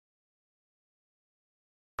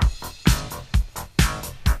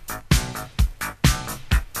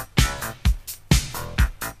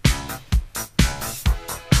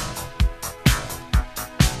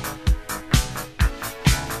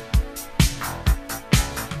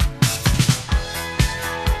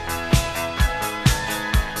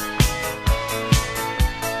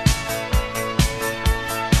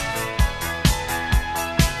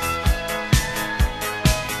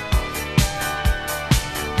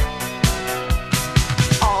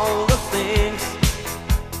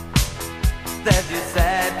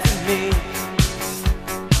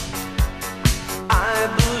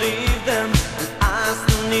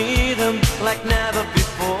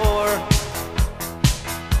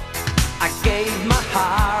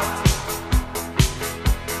heart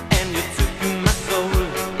and you took my soul.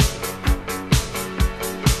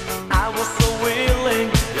 I was so willing,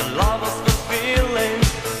 your love was fulfilling.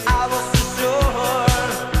 I was so sure.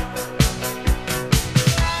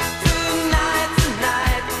 Tonight,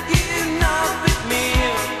 tonight, you know with me.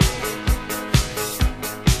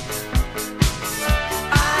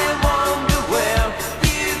 I wonder where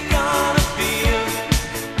you're gonna be.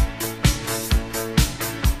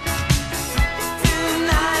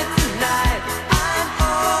 Tonight, tonight, I'm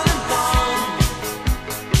all alone.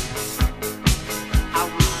 I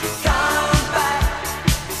wish you'd come back,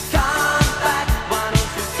 why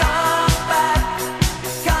don't you come back,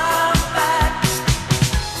 come back.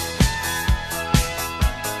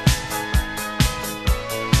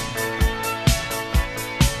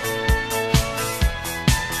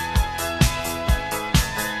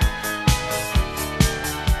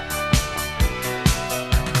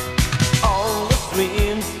 All the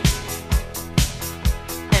dreams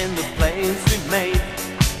and the planes we made,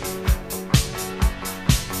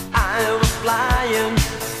 I was flying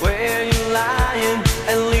where you lying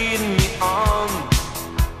and leading me on.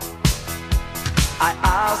 I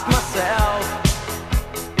asked myself,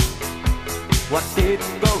 what did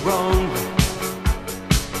go wrong?